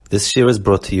This year is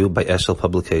brought to you by Eshel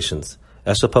Publications.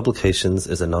 Eshel Publications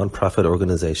is a non-profit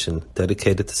organization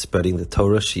dedicated to spreading the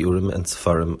Torah, Shiurim, and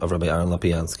Sefarim of Rabbi Aaron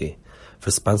Lapiansky. For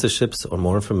sponsorships or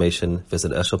more information,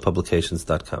 visit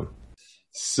eshelpublications.com.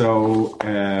 So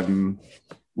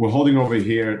we're holding over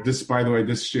here. This, by the way,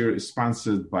 this year is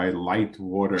sponsored by Light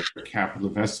Water Capital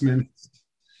Investments.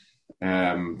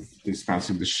 They're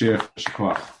sponsoring the shir.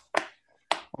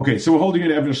 Okay, so we're holding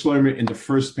it Even Shleima in the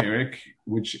first Perek,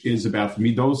 which is about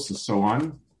Midos and so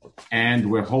on. And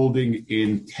we're holding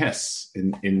in Tes,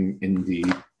 in the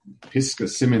Piska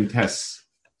Simen Tes.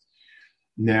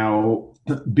 Now,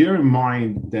 bear in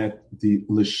mind that the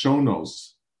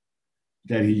Lishonos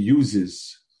that he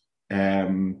uses,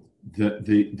 the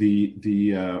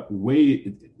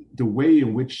way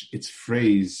in which it's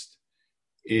phrased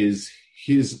is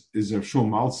Rav Shmuel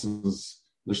Malson's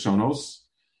Lishonos.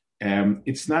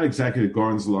 It's not exactly the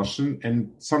Goran's Lashon,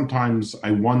 and sometimes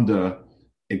I wonder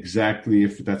exactly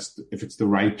if it's the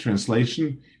right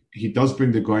translation. He does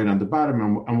bring the Goran on the bottom,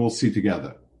 and we'll see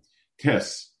together.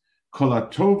 Tes, kol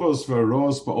hatovos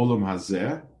v'ros ba'olam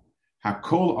hazeh,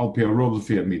 hakol al pi harov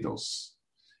l'fi midos.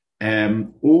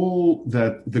 All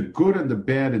that the good and the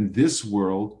bad in this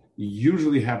world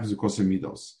usually happens because of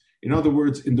midos. In other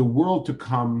words, in the world to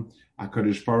come,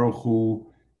 HaKadosh Baruch Hu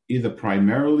either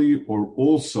primarily or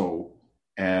also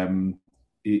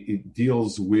it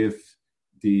deals with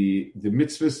the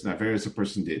mitzvahs and affairs a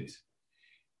person did.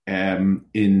 In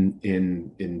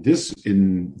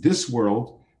this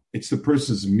world, it's the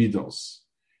person's midos.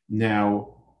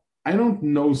 Now, I don't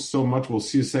know so much. We'll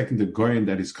see a second the goyen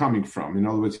that he's coming from. In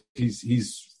other words, he's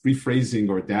rephrasing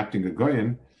or adapting the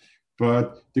goyen,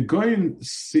 but the goyen,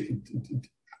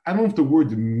 I don't know if the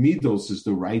word midos is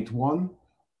the right one,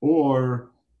 or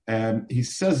he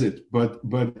says it, but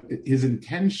his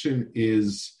intention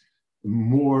is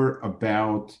more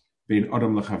about bein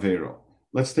adam lechavero.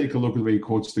 Let's take a look at the way he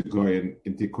quotes the goyen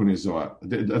in Tikkun Zohar.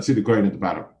 Let's see the goyen at the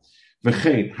bottom.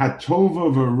 V'chein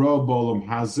hatova v'ro b'olam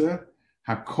hazeh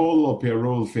hakol al pi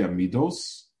harov l'fi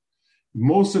midos.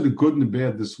 Most of the good and the bad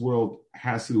of this world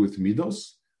has to do with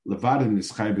midos. Levad and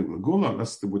nischai b'gilgul.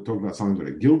 Unless we're talking about something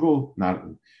like a gilgul, not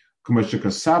k'mash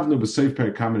kasavnu b'seif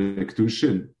perek kamen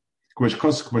ektushin.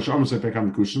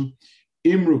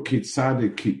 Imru ki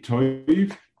tzadik ki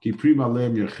toiv ki prima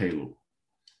lehem yerchelu.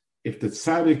 If the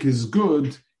tzaddik is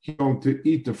good, he's going to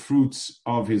eat the fruits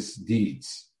of his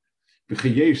deeds.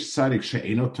 V'cheyesh tzaddik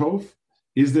she'eno tov.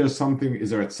 Is there a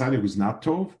tzaddik who's not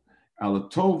tov? Ala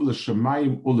tov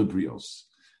l'shamayim ulebrios.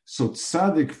 So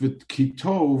tzaddik v't ki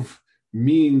tov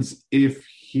means if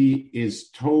he is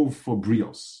tov for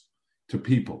brios, to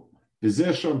people. The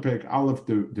Zeshon Perek Aleph,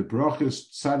 the brachas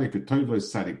tzaddik v'toiv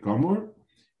is tzaddik gomor,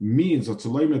 means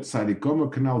otzoloyim et tzaddik gomor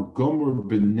kanal gomor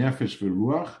b'nefesh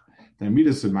v'ruach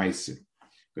d'amidas v'maisim.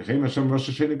 V'chein Hashem Rosh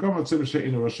Hashanah gomor tzim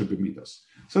she'enu Rosh b'midas.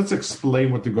 So let's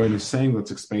explain what the Goyen is saying. Let's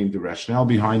explain the rationale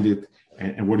behind it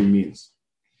and what it means.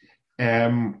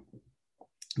 The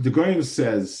Goyen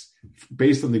says,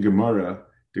 based on the Gemara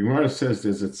says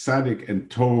there's a tzaddik and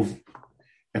tov.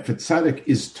 If a tzaddik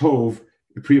is tov,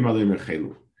 prima lehem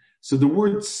yerchelu. So the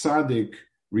word tzaddik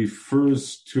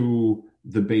refers to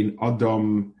the bein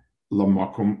adam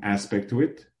lamakom aspect to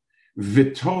it.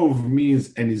 V'tov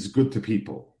means and is good to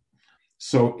people.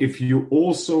 So if you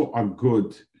also are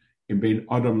good in bein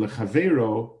adam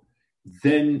lechavero,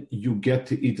 then you get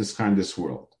to eat the schar in this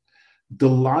world. The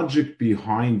logic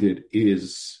behind it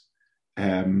is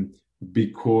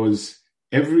because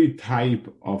every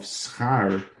type of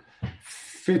schar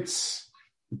fits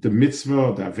the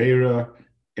mitzvah, the avera,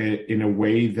 in a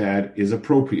way that is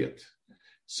appropriate.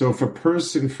 So if a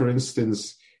person, for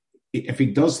instance, if he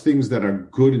does things that are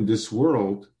good in this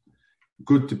world,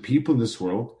 good to people in this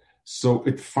world, so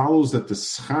it follows that the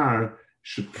schar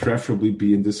should preferably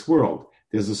be in this world.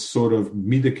 There's a sort of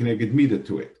midah keneged midah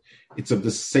to it. It's of the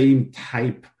same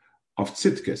type of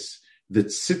tzidkes. The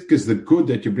tzidkes, the good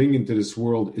that you bring into this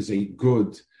world, is a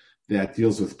good that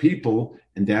deals with people,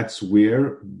 and that's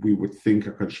where we would think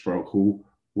HaKadosh Baruch Hu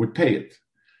would pay it.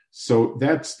 So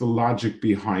that's the logic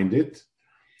behind it.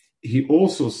 He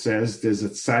also says there's a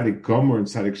tzaddik gomer and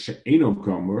tzaddik she'eno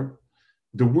gomer.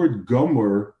 The word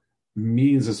gomer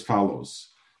means as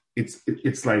follows.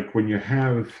 It's like when you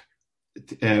have,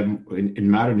 in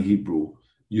modern Hebrew,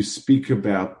 you speak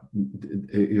about,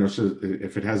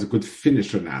 if it has a good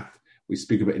finish or not. We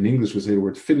speak about, in English, we say the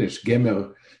word finish,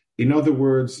 gemer. In other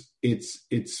words,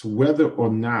 it's whether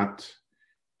or not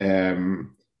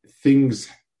things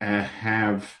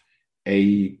have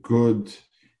a good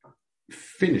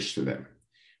finish to them.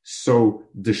 So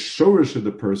the shorish of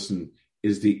the person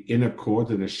is the inner core,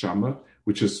 the neshama,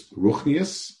 which is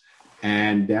ruchnius,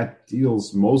 and that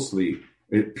deals mostly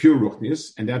pure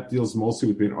ruchnius, and that deals mostly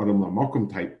with being Adam Lamakum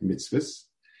type mitzvahs.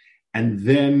 And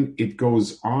then it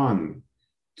goes on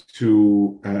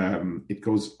to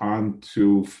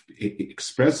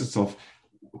express itself.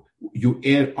 You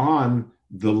add on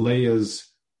the layers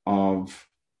of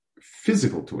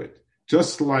physical to it,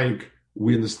 just like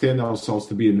we understand ourselves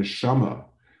to be a neshama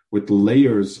with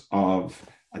layers of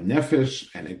a nefesh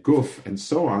and a guf and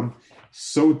so on.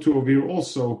 So too over here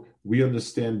also we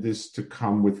understand this to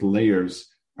come with layers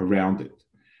around it.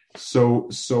 So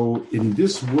in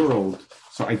this world,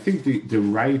 so I think the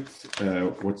right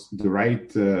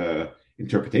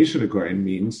interpretation of Goyen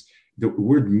means the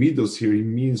word midos here. He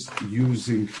means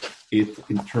using it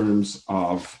in terms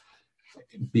of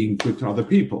being good to other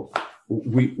people.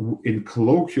 We in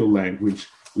colloquial language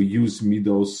we use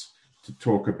midos to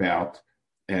talk about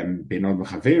Beinad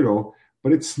V'Chavero,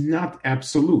 but it's not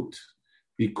absolute,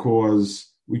 because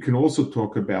we can also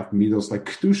talk about midos like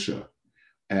kedusha,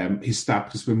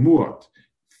 histaptus v'muad,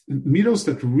 midos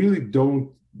that really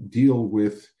don't deal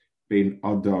with bein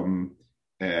adam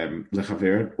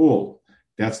lechaver at all.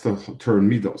 That's the term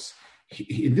midos.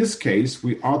 In this case,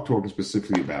 we are talking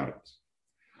specifically about it.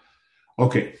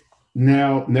 Okay,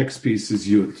 now next piece is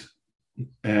Yud.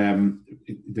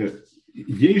 The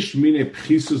yesh mine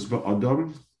pchisus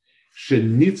ba'adam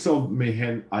shenitzal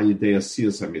mehen al yedei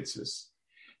asiyas hamitzvos.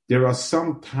 There are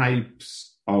some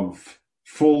types of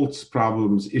faults,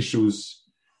 problems, issues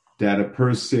that a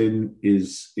person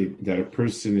is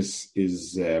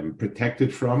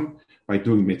protected from by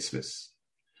doing mitzvahs.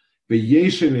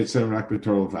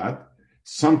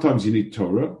 Sometimes you need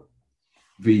Torah.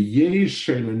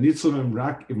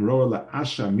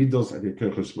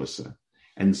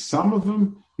 And some of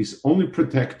them he's only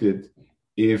protected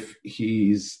if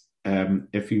he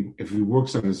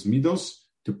works on his midos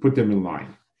to put them in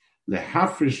line.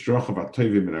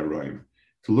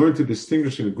 To learn to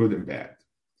distinguish in good and bad.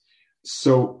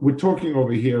 So we're talking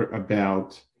over here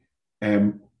about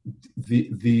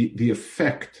the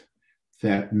effect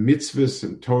that mitzvahs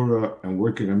and Torah and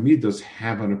working on midos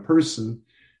have on a person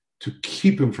to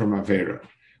keep him from Avera.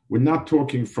 We're not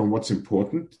talking from what's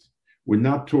important. We're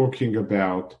not talking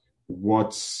about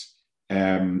what's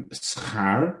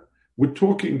schar. We're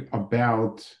talking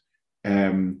about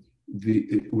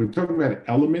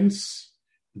elements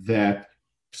that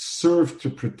serve to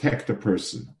protect a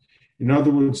person. In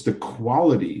other words, the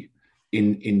quality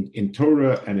in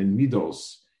Torah and in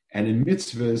midos and in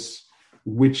mitzvahs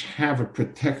which have a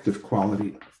protective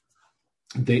quality.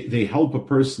 They help a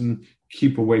person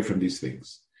keep away from these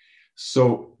things.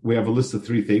 So we have a list of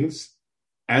 3 things.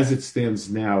 As it stands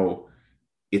now,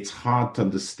 it's hard to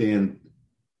understand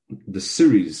the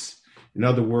series. In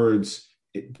other words,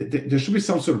 there should be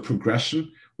some sort of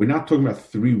progression. We're not talking about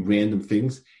 3 random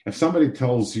things. If somebody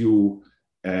tells you,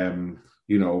 penicillin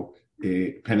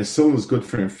is good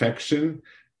for infection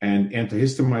and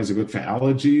antihistamines are good for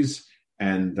allergies,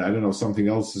 and I don't know, something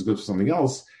else is good for something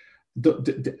else,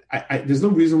 there's no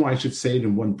reason why I should say it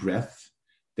in one breath.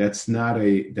 There's no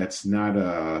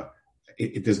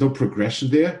progression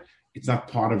there. It's not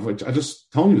part of it. I just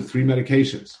told you 3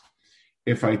 medications.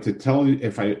 If I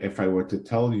were to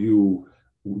tell you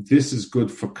this is good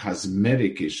for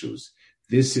cosmetic issues,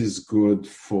 this is good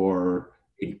for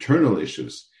internal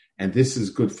issues, and this is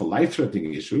good for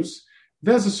life-threatening issues,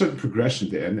 there's a certain progression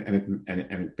there, and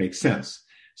it makes sense.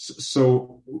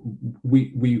 So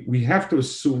we have to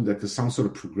assume that there's some sort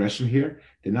of progression here.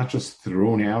 They're not just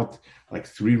thrown out like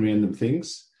 3 random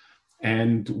things,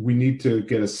 and we need to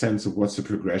get a sense of what's the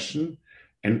progression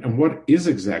and what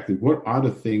are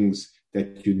the things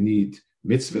that you need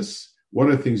mitzvahs, what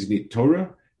are the things you need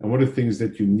Torah, and what are the things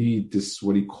that you need this,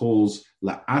 what he calls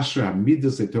la'ashra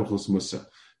midas etochos musa,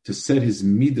 to set his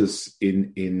midas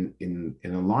in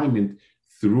alignment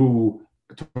through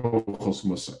tochos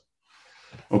musa.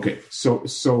 Okay, so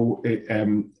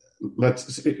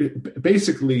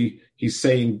basically he's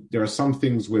saying there are some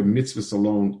things where mitzvahs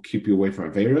alone keep you away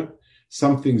from Aveira.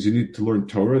 Some things you need to learn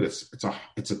Torah. It's a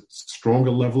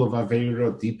stronger level of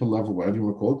Aveira, a deeper level, whatever you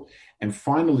want to call it. And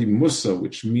finally, Musa,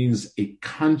 which means a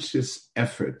conscious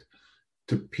effort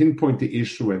to pinpoint the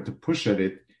issue and to push at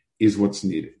it, is what's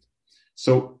needed.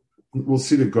 So we'll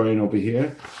see the Goyen over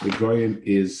here. The Goyen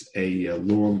is a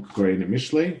long Goyen in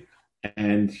Mishlei.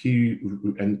 And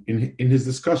in his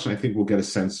discussion, I think we'll get a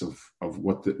sense of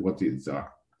what these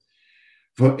are.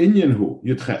 V'inyanhu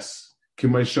yudches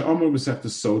k'maisha amar b'sefta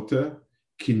sota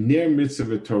k'ner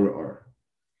mitzvah Torah or.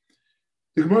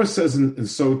 The Gemara says in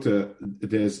Sota,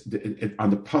 there's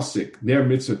on the pasuk ner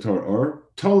mitzvah Torah or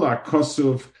tolar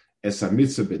kosuv es a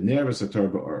mitzvah b'ner es a Torah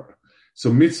or.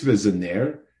 So mitzvah is a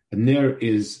ner, A ner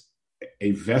is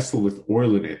a vessel with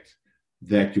oil in it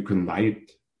that you can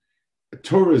light. A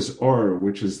Torah is or,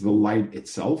 which is the light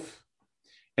itself.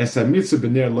 It's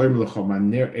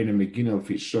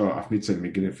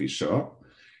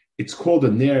called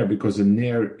a ner because a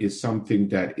ner is something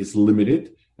that is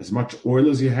limited. As much oil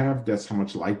as you have, that's how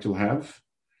much light you'll have.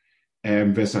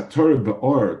 And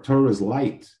Torah is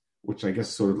light, which I guess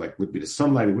sort of like would be the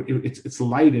sunlight. It's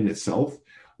light in itself.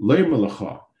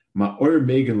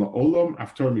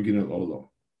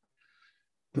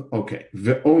 Okay,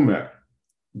 ve'omer.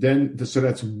 Then, so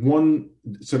that's one.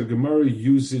 So the Gemara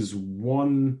uses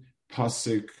one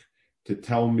pasuk to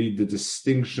tell me the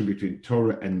distinction between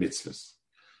Torah and mitzvahs.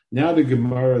 Now the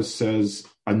Gemara says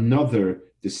another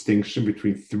distinction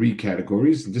between three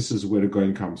categories. This is where the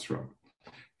going comes from.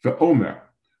 Ve'omer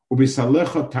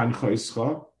ubisalecha tancha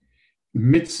ischa.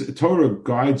 Torah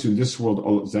guides you in this world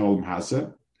ze'olam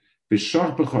hazeh.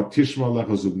 B'shachbecha tishma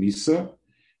lecha zug misa.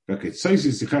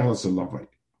 V'ketzaisi sichach l'salavai.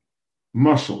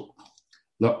 Mashal.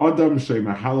 A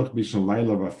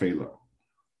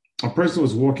person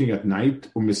was walking at night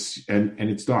and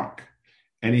it's dark,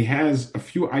 and he has a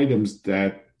few items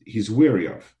that he's wary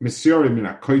of.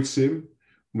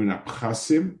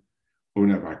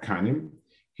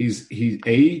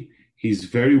 He's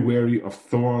very wary of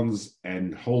thorns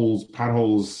and holes,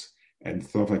 potholes, and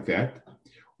stuff like that.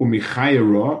 From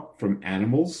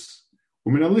animals,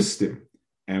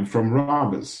 and from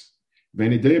robbers.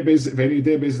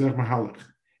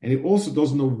 And he also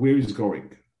doesn't know where he's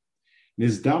going.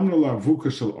 If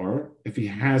he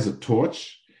has a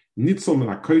torch,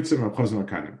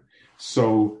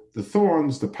 so the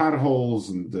thorns, the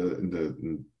potholes, and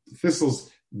the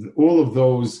thistles, all of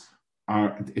those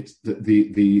are. It's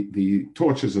the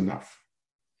torch is enough.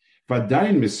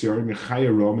 He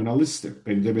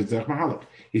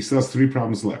still has three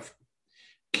problems left.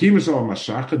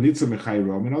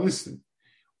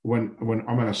 When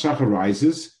Amar Hashach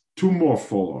rises, two more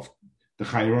fall off. The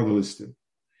Chayra, the listed.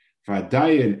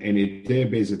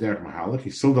 He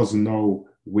still doesn't know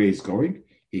where he's going.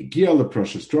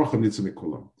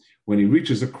 When he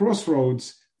reaches a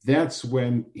crossroads, that's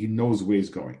when he knows where he's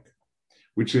going.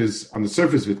 Which is on the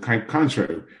surface with kind of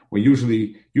contrary. When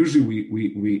usually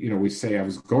we say I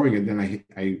was going and then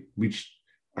I reached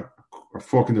a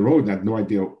fork in the road and I had no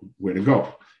idea where to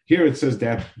go. Here it says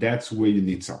that's where you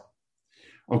need some.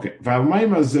 Okay,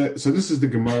 so this is the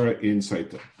Gemara in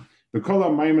Saita. The Kol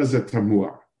HaMaima Ze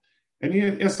Tamua. And he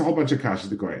has a whole bunch of kashas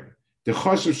to go in. The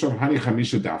Choshev Shom Hani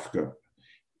Chamisha Dafka.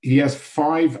 He has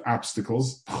 5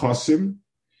 obstacles. Chosim,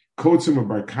 Kotzim or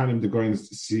Barkanim, the Goyen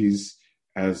sees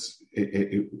as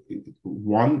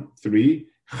 1, 3,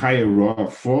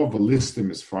 Chayera 4,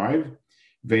 Velistim is 5,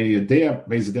 Ve'yadea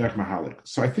Be'zederech Mahalik.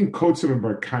 So I think Kotzim and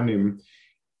Barkanim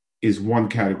is one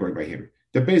category by him.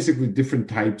 They're basically different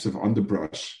types of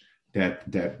underbrush that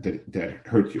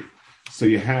hurt you. So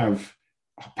you have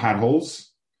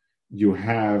potholes, you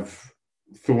have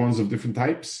thorns of different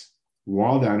types,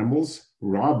 wild animals,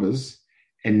 robbers,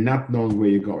 and not knowing where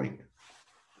you're going.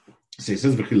 So he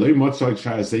says, is that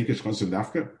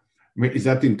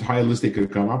the entire list they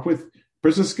could come up with?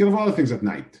 Person's scared of other things at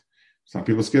night. Some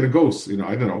people are scared of ghosts. I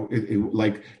don't know.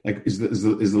 Is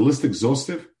the list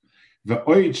exhaustive? Said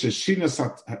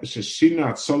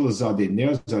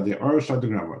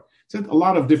a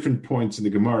lot of different points in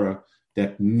the Gemara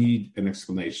that need an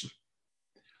explanation.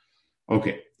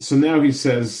 Okay, so now he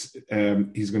says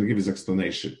he's going to give his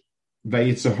explanation. Now,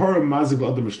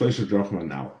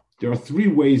 there are 3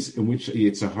 ways in which a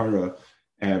Yitzhahara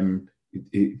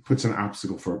it puts an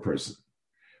obstacle for a person.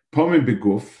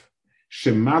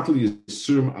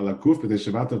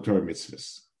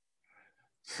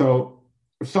 So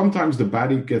sometimes the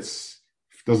body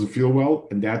doesn't feel well,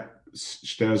 and that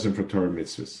stirs him for Torah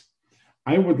mitzvahs.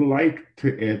 I would like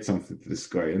to add something to this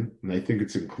guy, and I think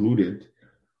it's included.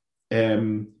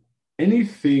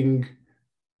 Anything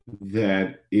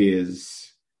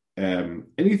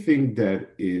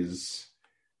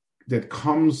that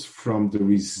comes from the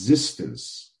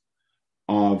resistance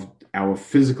of our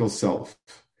physical self.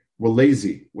 We're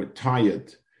lazy, we're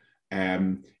tired.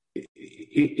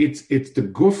 It's the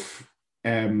guf.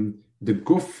 The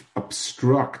guf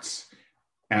obstructs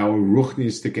our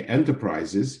ruchnistic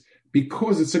enterprises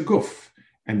because it's a guf,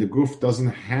 and the guf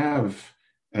doesn't have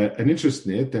an interest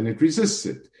in it, and it resists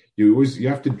it. You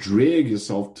have to drag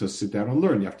yourself to sit down and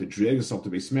learn. You have to drag yourself to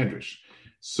be medrash.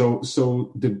 So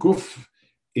the guf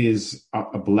is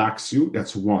a black suit.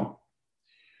 That's one.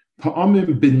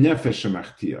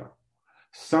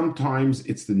 Sometimes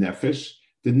it's the nefesh.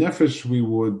 The nefesh we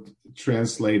would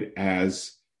translate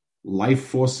as life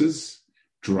forces,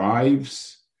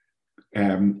 drives,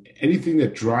 anything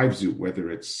that drives you, whether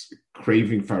it's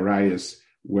craving farayas,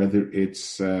 whether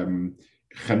it's chemdes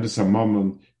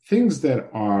hamamon, things that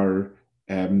are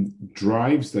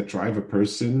drives that drive a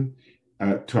person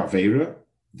to avera.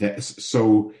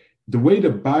 So the way the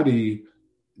body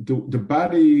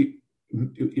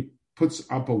it puts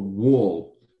up a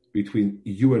wall between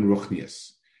you and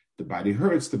ruchnias. The body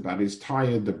hurts, the body is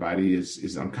tired, the body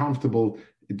is uncomfortable.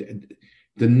 The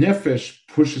nefesh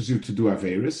pushes you to do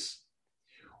averis.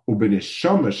 And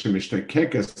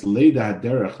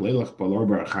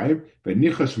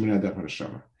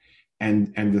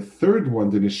the third one,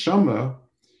 the neshama,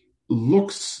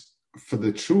 looks for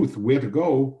the truth, where to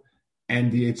go,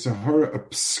 and the Yetzer Hara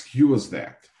obscures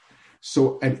that.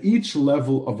 So at each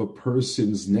level of a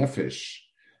person's nefesh,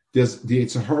 the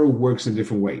Yetzer Hara works in a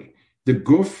different way. The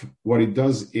guf, what he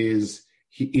does is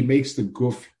he makes the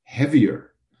guf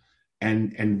heavier,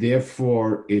 and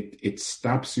therefore it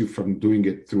stops you from doing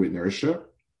it through inertia.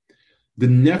 The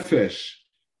nefesh,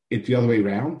 it's the other way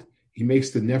around. He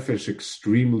makes the nefesh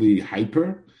extremely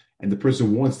hyper, and the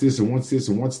person wants this and wants this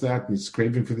and wants that, and he's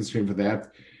craving for this, craving for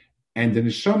that. And the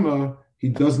neshama, he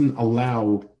doesn't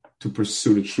allow to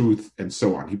pursue the truth, and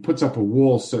so on. He puts up a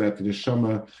wall so that the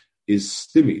neshama is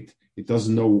stymied. It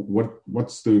doesn't know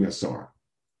what's doing, and so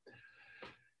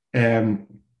on.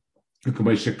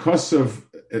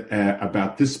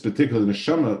 About this particular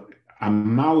neshama,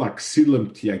 amalak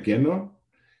silim tiageno,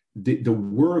 the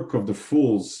work of the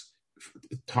fools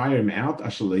tire him out,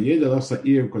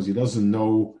 because he doesn't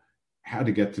know how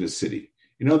to get to the city.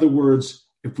 In other words,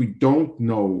 if we don't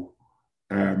know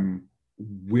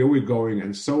where we're going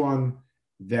and so on,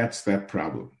 that's that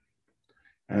problem.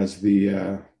 As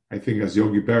I think as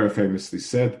Yogi Berra famously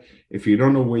said, if you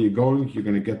don't know where you're going, you're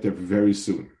going to get there very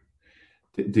soon.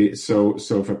 So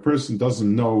if a person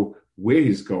doesn't know where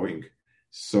he's going,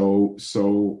 so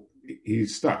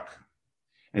he's stuck.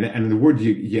 And the word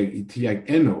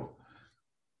tiageno,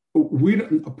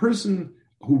 a person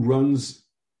who runs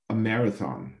a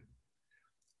marathon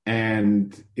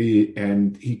and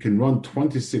he can run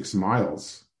 26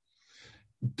 miles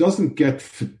doesn't get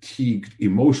fatigued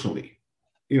emotionally,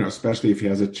 especially if he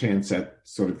has a chance at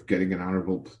sort of getting an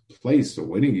honorable place or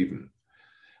winning even.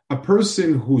 A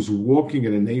person who's walking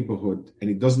in a neighborhood and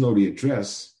he doesn't know the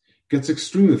address gets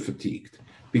extremely fatigued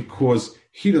because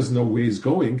he doesn't know where he's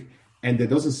going and there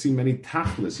doesn't seem any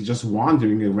tachlis. He's just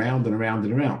wandering around and around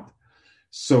and around.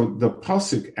 So the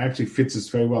pasuk actually fits this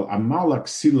very well. Amalak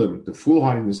silim, the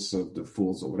foolhardiness of the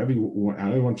fools, or whatever you want, I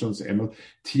don't want to say,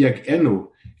 tiag enu,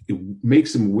 it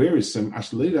makes him wearisome,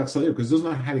 because he doesn't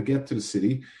know how to get to the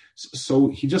city. So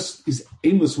he just is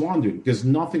aimless wandering. There's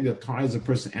nothing that tires a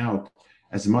person out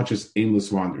as much as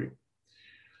aimless wandering.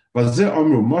 So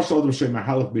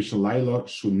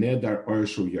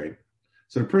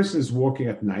the person is walking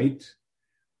at night,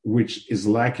 which is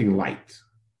lacking light.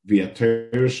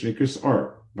 Afela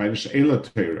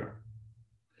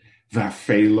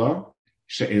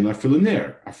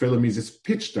means it's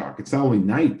pitch dark. It's not only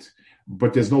night,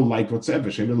 but there's no light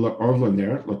whatsoever.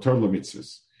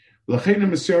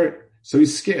 So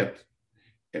he's scared.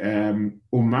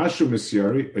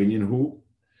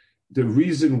 The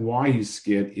reason why he's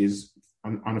scared is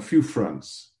on a few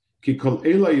fronts. Each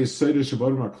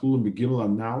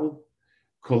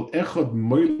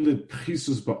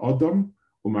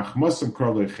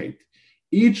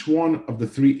one of the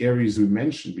three areas we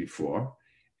mentioned before,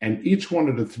 and each one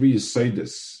of the three is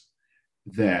Seides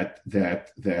that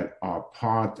are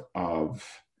part of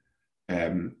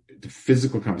the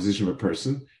physical composition of a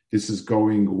person. This is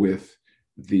going with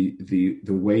the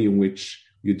way in which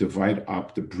you divide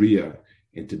up the Bria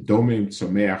into Domim,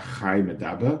 Tzomeach, Chai,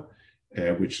 Medaba,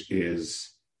 which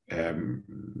is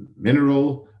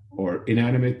mineral or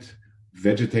inanimate,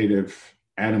 vegetative,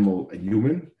 animal, and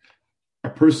human. A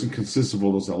person consists of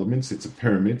all those elements. It's a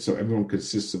pyramid, so everyone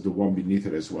consists of the one beneath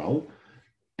it as well.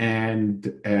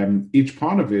 And each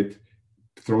part of it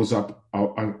throws up a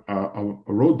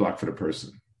roadblock for the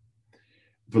person.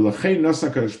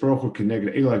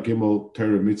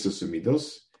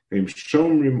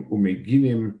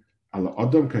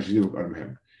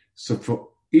 So for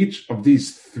each of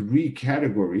these three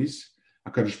categories,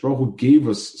 HaKadosh Baruch Hu gave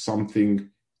us something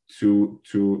to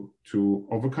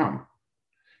overcome.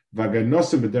 And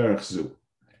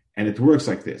it works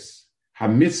like this.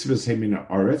 HaMitzvahs hemina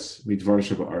aretz, midvar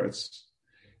sheba aretz,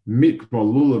 mikma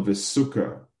lulav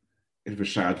v'sukkah et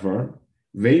v'shadvar,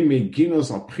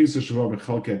 ve'meginos al pchisa sheva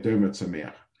v'chalke adom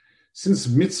etzameach. Since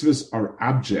mitzvahs are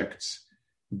objects,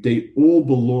 they all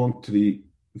belong to the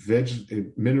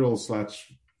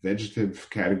mineral/vegetative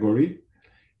category,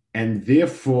 and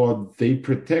therefore they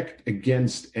protect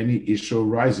against any issue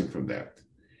arising from that.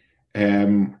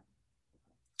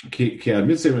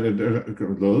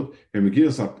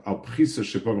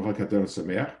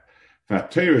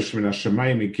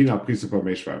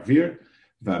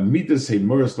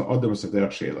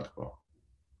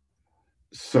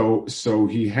 So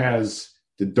he has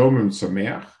the domim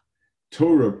sameach.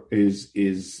 Torah is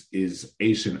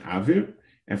Eishen Avir,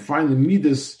 and finally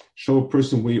Midas show a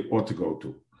person where you ought to go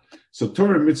to. So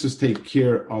Torah and mitzvahs take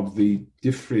care of the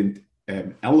different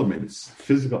elements,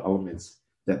 physical elements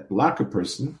that block a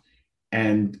person,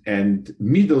 and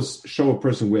Midas show a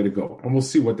person where to go. And we'll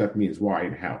see what that means, why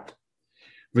and how.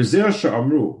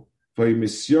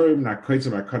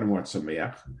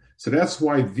 So that's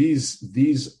why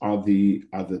these are the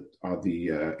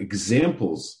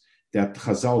examples that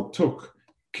Chazal took.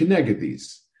 Keneged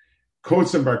these.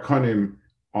 Kots and barkanim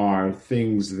are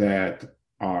things that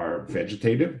are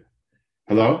vegetative.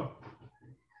 Hello?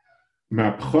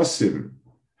 Mapchosim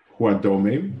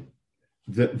huadomim.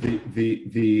 The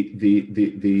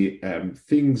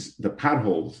things, the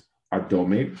potholes are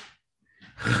domim.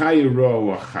 Chayro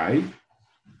wachai.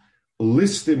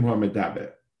 Listim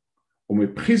huamedaber.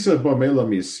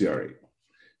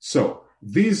 So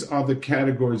these are the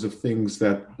categories of things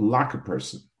that block a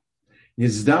person. So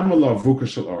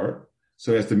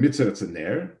as the mitzvah that's in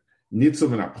there,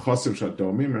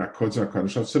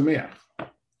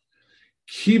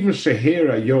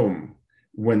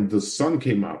 when the sun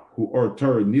came up,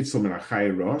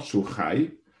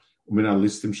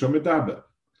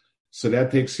 so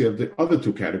that takes care of the other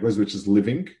two categories, which is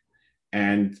living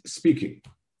and speaking.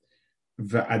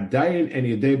 V'adayin en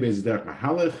yedei bezdech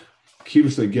mahalach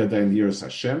kivus legia dayin yiras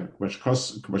Hashem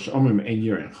k'mash omim ein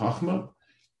yir en chachma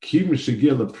kivus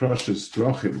shegia leproshes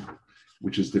drochim,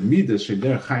 which is the midas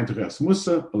sheder chayin tereas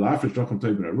musa alafish drochim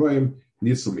toy ben aroyim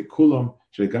nitzel mikulam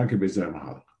sheganke bezdech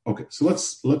mahalach. Okay, so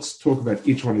let's talk about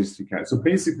each one of these three categories. So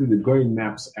basically, the Goyen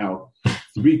maps out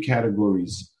three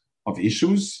categories of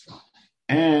issues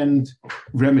and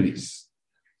remedies.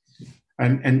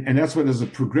 And that's why there's a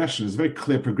progression. It's a very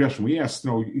clear progression. We ask,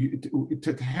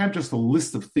 to have just a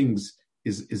list of things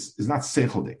is not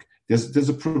seichelic. There's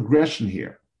a progression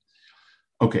here.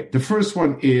 Okay, the first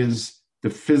one is the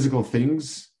physical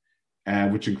things,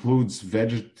 which includes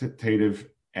vegetative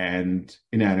and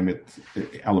inanimate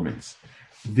elements.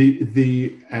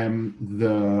 These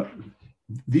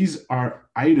are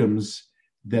items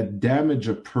that damage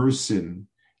a person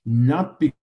not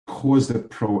because they're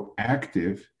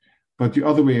proactive, but the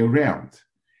other way around.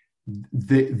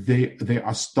 They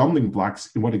are stumbling blocks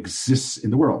in what exists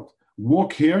in the world.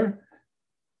 Walk here,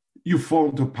 you fall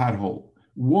into a pothole.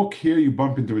 Walk here, you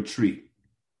bump into a tree.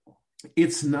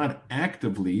 It's not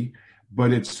actively,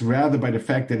 but it's rather by the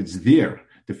fact that it's there,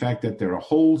 the fact that there are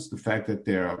holes, the fact that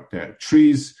there are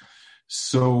trees.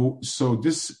 So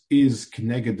this is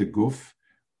Keneged the Guf,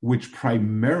 which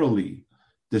primarily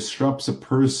disrupts a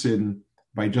person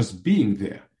by just being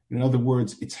there. In other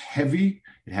words, it's heavy,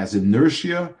 it has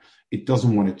inertia, it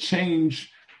doesn't want to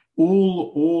change.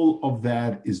 All of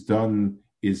that is done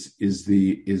are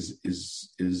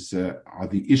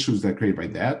the issues that are created by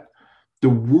that. The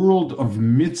world of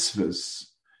mitzvahs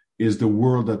is the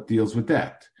world that deals with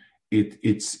that.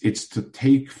 It's to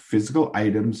take physical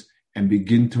items and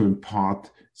begin to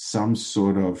impart some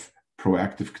sort of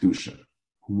proactive kedusha.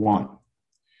 1.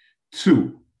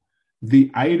 2,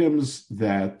 the items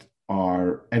that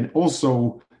are, and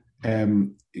also,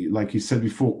 like you said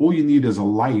before, all you need is a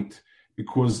light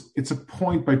because it's a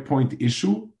point-by-point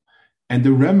issue, and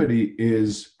the remedy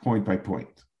is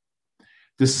point-by-point.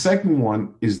 The second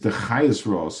one is the chayas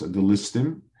ros, the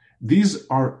listim. These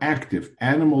are active.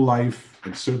 Animal life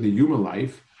and certainly human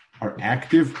life are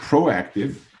active,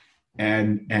 proactive,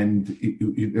 and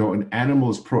an animal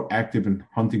is proactive in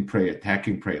hunting prey,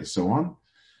 attacking prey, and so on.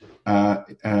 A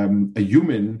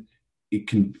human, it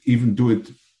can even do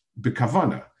it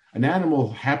b'kavana. An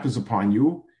animal happens upon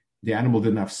you. The animal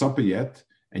didn't have supper yet,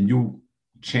 and you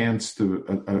chance to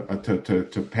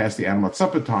pass the animal at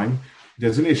supper time.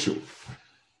 There's an issue,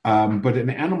 but an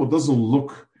animal doesn't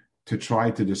look to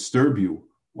try to disturb you,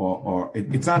 or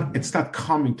it's not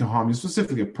coming to harm you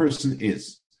specifically. A person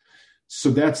is. So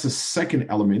that's the second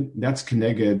element. That's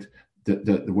Keneged,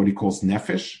 the what he calls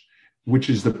nefesh, which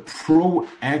is the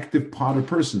proactive part of a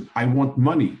person. I want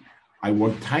money. I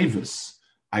want taivas.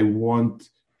 I want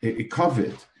a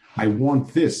covet. I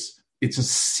want this. It's a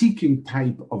seeking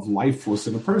type of life force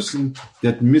in a person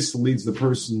that misleads the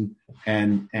person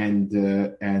and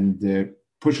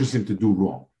pushes him to do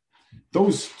wrong.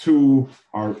 Those two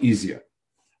are easier.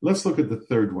 Let's look at the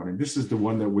third one, and this is the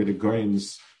one that where the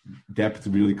Goyens depth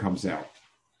really comes out.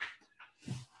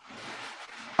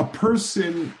 A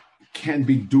person can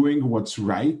be doing what's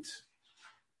right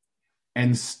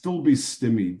and still be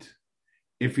stymied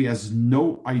if he has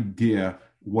no idea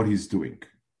what he's doing.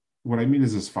 What I mean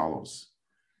is as follows.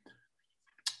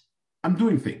 I'm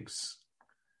doing things.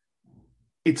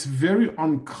 It's very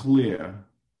unclear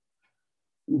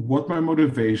what my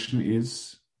motivation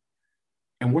is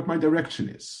and what my direction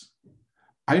is.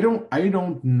 I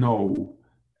don't know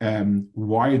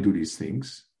why I do these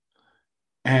things,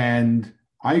 and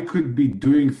I could be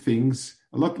doing things.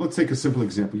 Let's take a simple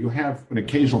example. You have an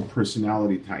occasional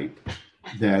personality type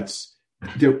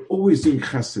they're always doing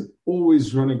chesed,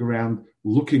 always running around,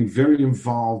 looking very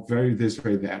involved, very this,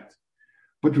 very that,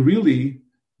 but really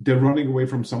they're running away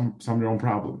from some of their own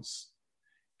problems,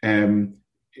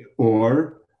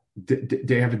 or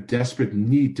they have a desperate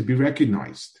need to be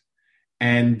recognized,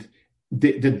 and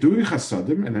they're doing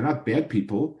chasadim, and they're not bad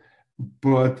people,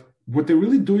 but what they're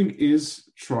really doing is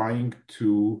trying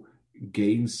to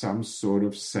gain some sort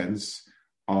of sense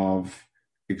of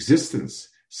existence,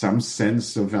 some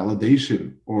sense of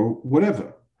validation, or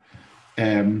whatever.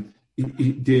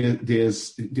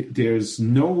 There's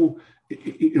no,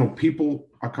 people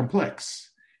are complex,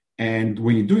 and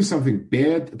when you're doing something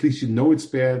bad, at least you know it's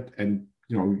bad, and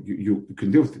you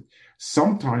can deal with it.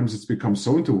 Sometimes it's become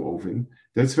so interwoven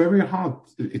that it's very hard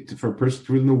for a person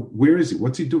to really know where is he,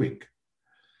 what's he doing.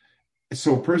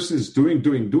 So a person is doing,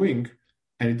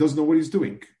 and he doesn't know what he's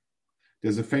doing.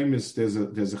 There's a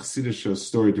Chassidish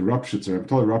story. The Rupshitz, or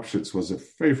Rebbe Rupshitz, was a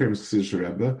very famous Chassidish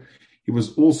Rebbe. He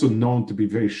was also known to be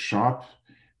very sharp,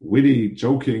 witty,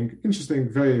 joking, interesting,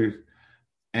 very.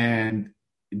 And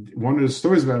one of the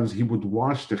stories about him is he would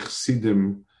watch the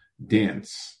Chassidim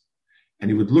dance,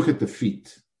 and he would look at the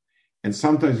feet, and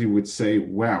sometimes he would say,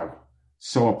 "Wow,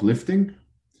 so uplifting,"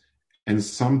 and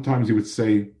sometimes he would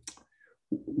say,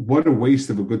 "What a waste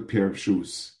of a good pair of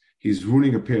shoes. He's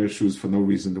ruining a pair of shoes for no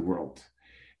reason in the world."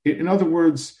 In other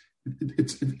words,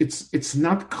 it's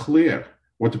not clear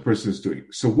what the person is doing.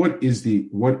 So what is the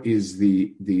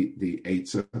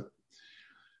eitzah?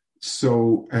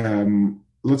 So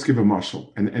let's give a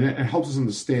mashal, and it helps us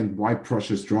understand why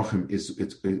Prashas Drachim is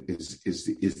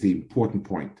the important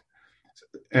point.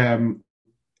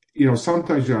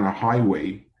 Sometimes you're on a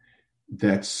highway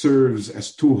that serves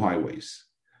as two highways.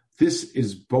 This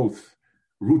is both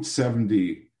Route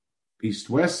 70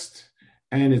 east-west,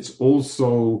 and it's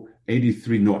also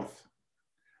 83 north.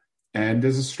 And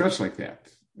there's a stretch like that.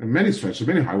 And many stretches,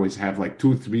 many highways have like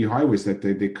 2-3 highways that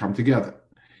they come together.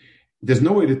 There's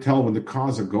no way to tell when the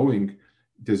cars are going.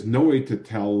 There's no way to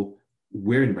tell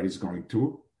where anybody's going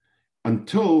to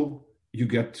until you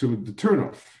get to the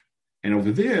turnoff. And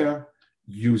over there,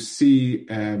 you see,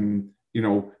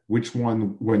 which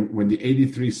one, when the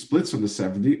 83 splits from the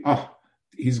 70,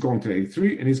 he's going to the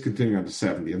 83 and he's continuing on the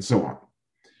 70 and so on.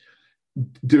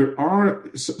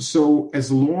 So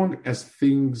as long as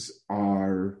things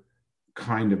are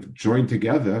kind of joined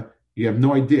together, you have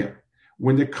no idea.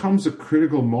 When there comes a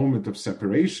critical moment of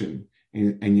separation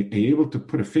and you're able to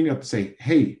put a finger up and say,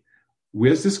 hey,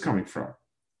 where's this coming from?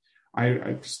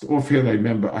 I just offhand, I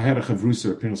remember I had a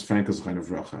chavrusa, Pinchas Frankel's kind of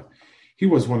racha. He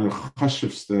was one of the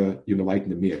chashivste light in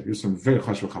the mir. He was from very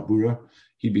chashiv chabura.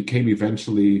 He became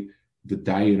eventually the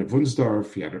Dayan of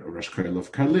Wunsdorf. He had a Rosh Kollel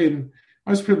of Karlin.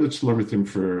 I was privileged to learn with him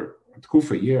for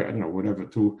a year, I don't know, whatever,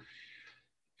 too.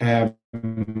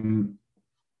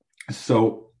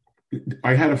 So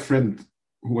I had a friend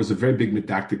who was a very big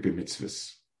medactic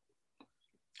b'mitzvahs.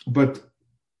 But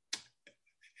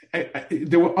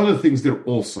there were other things there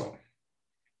also.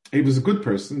 He was a good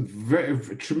person, very,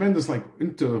 very tremendous, like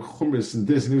into chumras and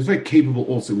this, and he was very capable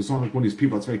also. He was not like one of these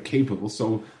people that's very capable,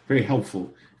 so very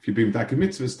helpful if you're being medactic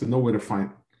mitzvahs to know where to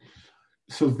find.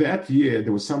 So that year,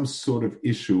 there was some sort of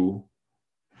issue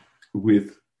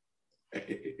with,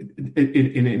 in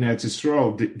Eretz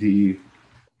Yisrael, the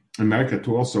America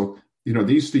too also,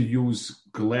 they used to use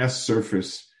glass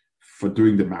surface for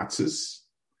doing the matzahs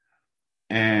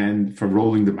and for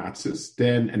rolling the matzahs,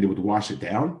 and they would wash it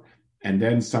down, and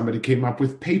then somebody came up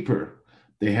with paper.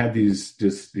 They had these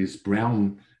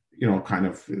brown,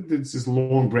 this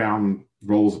long brown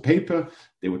rolls of paper.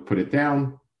 They would put it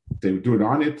down, they would do it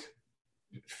on it.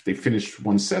 If they finished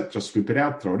one set, just sweep it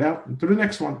out, throw it out, and do the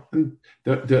next one. And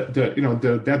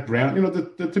that brown,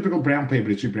 the typical brown paper,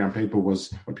 the cheap brown paper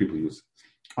was what people used.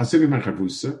 I was sitting in my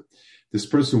chavusa. This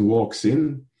person walks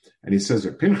in and he says,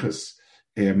 Pinchas,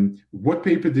 what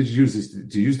paper did you use?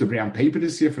 Did you use the brown paper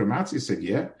this year for the matzah? He said,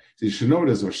 yeah. So you should know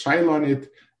there's a shail on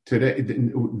it. Today,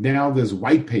 now there's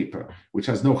white paper, which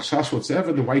has no chash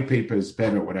whatsoever. The white paper is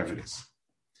better, whatever it is.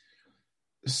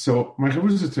 So my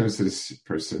Chavruza turns to this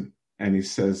person and he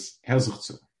says,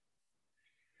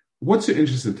 what's your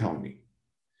interest in telling me?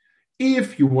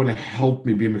 If you want to help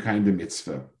me be Mekayim the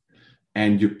mitzvah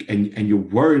and you're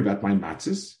worried about my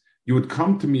matzahs, you would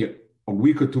come to me a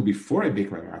week or two before I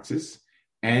bake my matzahs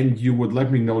and you would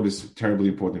let me know this terribly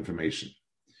important information.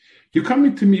 You're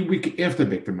coming to me a week after I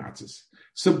bake the matzahs.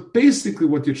 So basically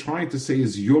what you're trying to say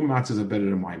is your matzahs are better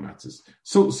than my matzahs.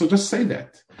 So just say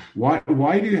that. Why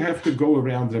do you have to go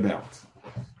around the belt?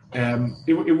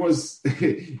 It was,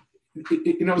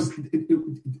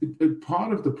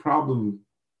 part of the problem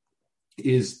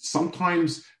is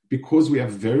sometimes because we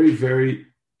have very, very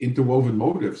interwoven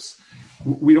motives,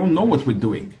 we don't know what we're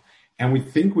doing. And we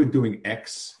think we're doing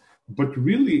X, but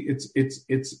really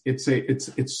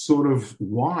it's sort of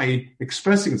Y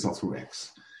expressing itself through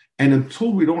X. And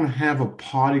until we don't have a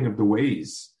parting of the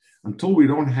ways, until we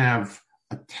don't have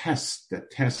a test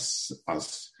that tests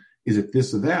us, is it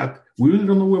this or that, we really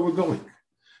don't know where we're going.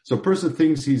 So a person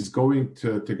thinks he's going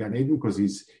to Gan Eden because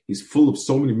he's full of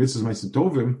so many mitzvahs, ma'asim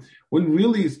tovim, when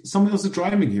really someone else is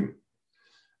driving him.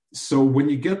 So when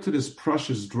you get to this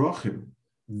precious drachim,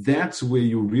 that's where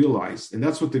you realize, and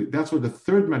that's what the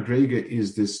third madrega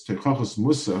is, this techachos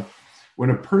musa, when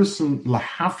a person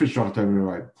lahafrish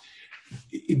drachim.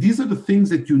 These are the things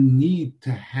that you need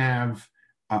to have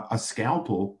a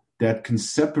scalpel that can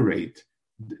separate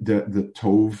the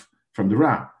tov from the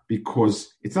ra,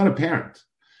 because it's not apparent.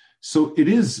 So it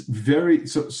is very,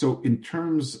 so in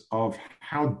terms of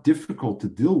how difficult to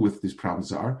deal with these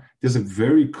problems are, there's a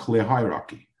very clear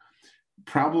hierarchy.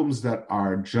 Problems that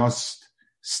are just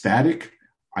static,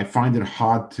 I find it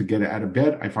hard to get out of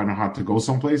bed. I find it hard to go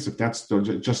someplace. If that's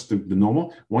just the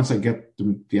normal, once I get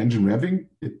the engine revving,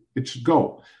 it should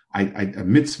go. A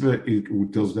mitzvah,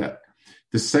 it deals with that.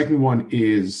 The second one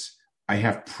is I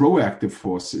have proactive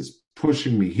forces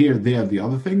pushing me here, there, the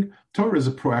other thing. Torah is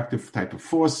a proactive type of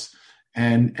force.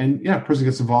 And a person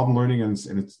gets involved in learning and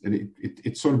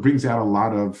it sort of brings out a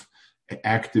lot of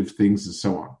active things and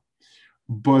so on.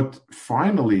 But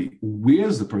finally,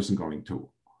 where's the person going to?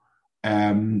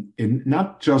 And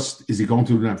not just is he going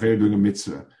to doing a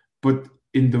mitzvah, but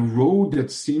in the road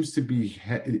that seems to be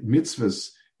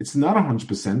mitzvahs, it's not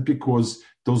 100% because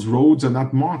those roads are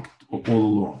not marked all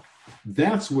along.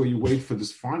 That's where you wait for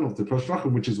this final, the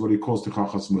prashrachim, which is what he calls the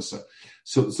chachas musa.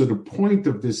 So the point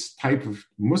of this type of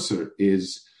musa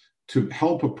is to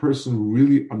help a person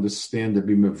really understand that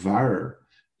be mevarer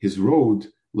his road,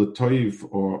 l'toiv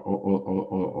or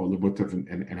l'mutav,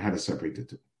 and how to separate the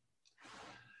two.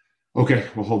 Okay,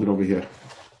 we'll hold it over here.